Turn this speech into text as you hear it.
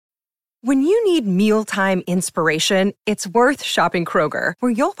When you need mealtime inspiration, it's worth shopping Kroger,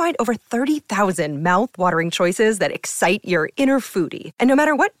 where you'll find over 30,000 mouth-watering choices that excite your inner foodie. And no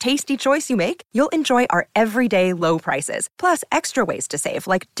matter what tasty choice you make, you'll enjoy our everyday low prices, plus extra ways to save,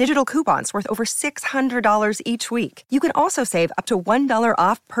 like digital coupons worth over $600 each week. You can also save up to $1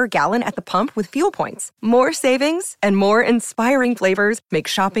 off per gallon at the pump with fuel points. More savings and more inspiring flavors make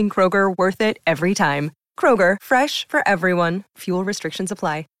shopping Kroger worth it every time. Kroger, fresh for everyone. Fuel restrictions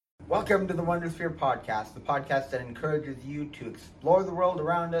apply. Welcome to the Wondersphere Podcast, the podcast that encourages you to explore the world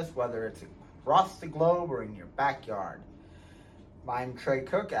around us, whether it's across the globe or in your backyard. I'm Trey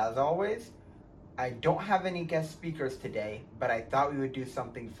Cook, as always. I don't have any guest speakers today, but I thought we would do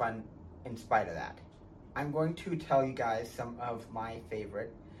something fun in spite of that. I'm going to tell you guys some of my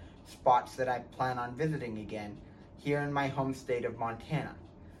favorite spots that I plan on visiting again here in my home state of Montana.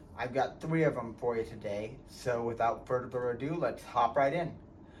 I've got 3 of them for you today, so without further ado, let's hop right in.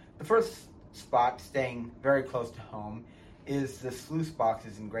 The first spot, staying very close to home, is the sluice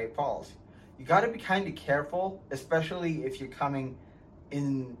boxes in Great Falls. You got to be kind of careful, especially if you're coming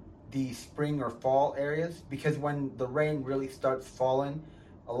in the spring or fall areas, because when the rain really starts falling,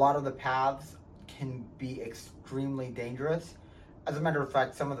 a lot of the paths can be extremely dangerous. As a matter of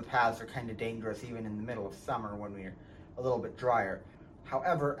fact, some of the paths are kind of dangerous even in the middle of summer when we're a little bit drier.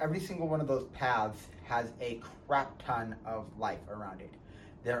 However, every single one of those paths has a crap ton of life around it.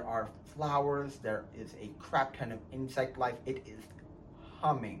 There are flowers, there is a crap ton of insect life. It is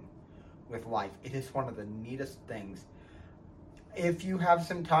humming with life. It is one of the neatest things. If you have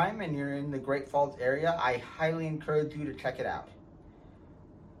some time and you're in the Great Falls area, I highly encourage you to check it out.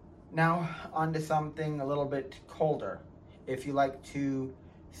 Now, on to something a little bit colder. If you like to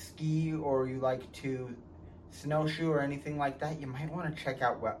ski or you like to snowshoe or anything like that, you might want to check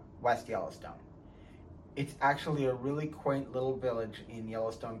out West Yellowstone. It's actually a really quaint little village in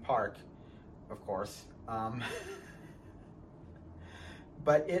Yellowstone Park, of course.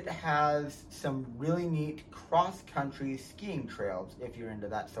 But it has some really neat cross-country skiing trails, if you're into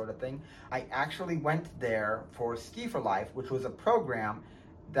that sort of thing. I actually went there for Ski for Life, which was a program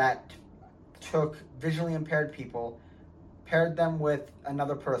that took visually impaired people, paired them with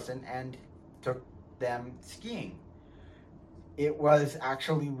another person, and took them skiing. It was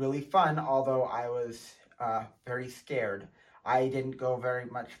actually really fun, although I was very scared. I didn't go very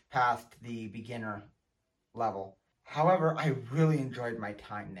much past the beginner level. However, I really enjoyed my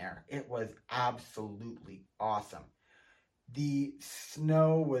time there. It was absolutely awesome. The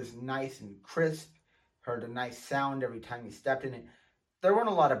snow was nice and crisp, heard a nice sound every time you stepped in it. There weren't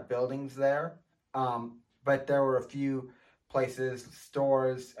a lot of buildings there, but there were a few places,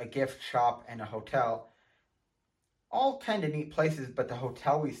 stores, a gift shop, and a hotel. All kind of neat places, but the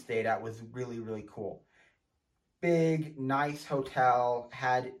hotel we stayed at was really, really cool. Big, nice hotel,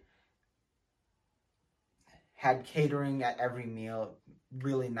 had catering at every meal,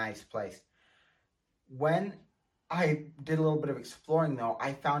 really nice place. When I did a little bit of exploring though,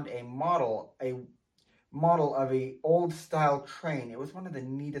 I found a model of a old style train. It was one of the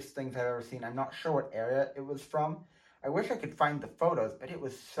neatest things I've ever seen. I'm not sure what area it was from. I wish I could find the photos, but it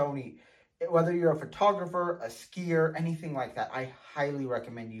was so neat. Whether you're a photographer, a skier, anything like that, I highly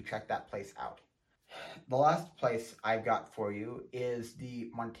recommend you check that place out. The last place I've got for you is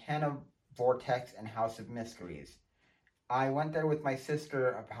the Montana Vortex and House of Mysteries. I went there with my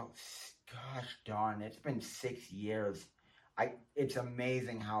sister about, gosh darn, it's been 6 years. It's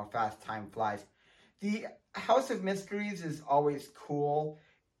amazing how fast time flies. The House of Mysteries is always cool.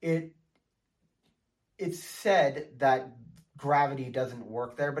 It's said that gravity doesn't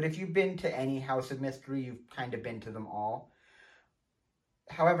work there, but if you've been to any House of Mystery, you've kind of been to them all.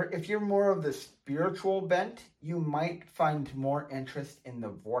 However, if you're more of the spiritual bent, you might find more interest in the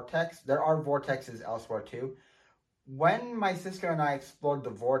Vortex. There are vortexes elsewhere too. When my sister and I explored the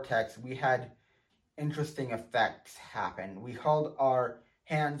Vortex, we had interesting effects happen. We held our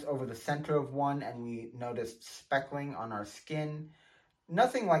hands over the center of one and we noticed speckling on our skin.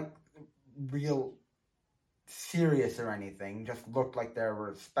 Nothing like real serious or anything, just looked like there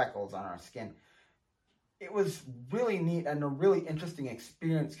were speckles on our skin. It was really neat and a really interesting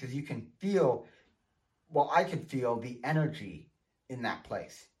experience because you can feel, well, I could feel the energy in that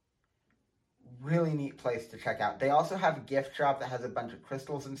place. Really neat place to check out. They also have a gift shop that has a bunch of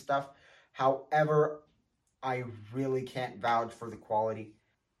crystals and stuff. However, I really can't vouch for the quality,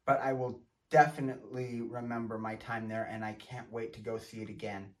 but I will definitely remember my time there and I can't wait to go see it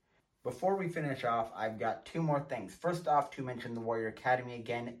again. Before we finish off, I've got 2 more things. First off, to mention the Warrior Academy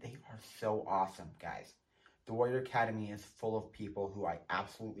again. They are so awesome, guys. The Warrior Academy is full of people who I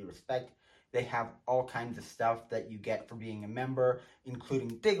absolutely respect. They have all kinds of stuff that you get for being a member,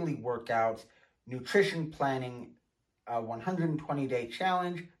 including daily workouts, nutrition planning, a 120-day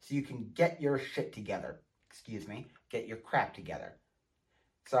challenge, so you can get your shit together. Get your crap together.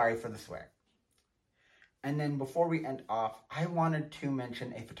 Sorry for the swear. And then before we end off, I wanted to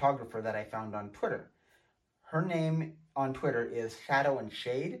mention a photographer that I found on Twitter. Her name on Twitter is Shadow and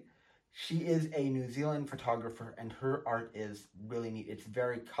Shade. She is a New Zealand photographer, and her art is really neat. It's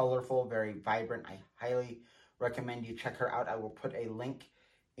very colorful, very vibrant. I highly recommend you check her out. I will put a link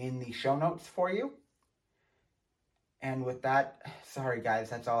in the show notes for you. And with that, sorry guys,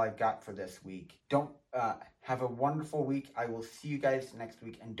 that's all I've got for this week. Don't have a wonderful week. I will see you guys next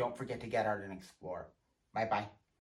week, and don't forget to get out and explore. Bye-bye.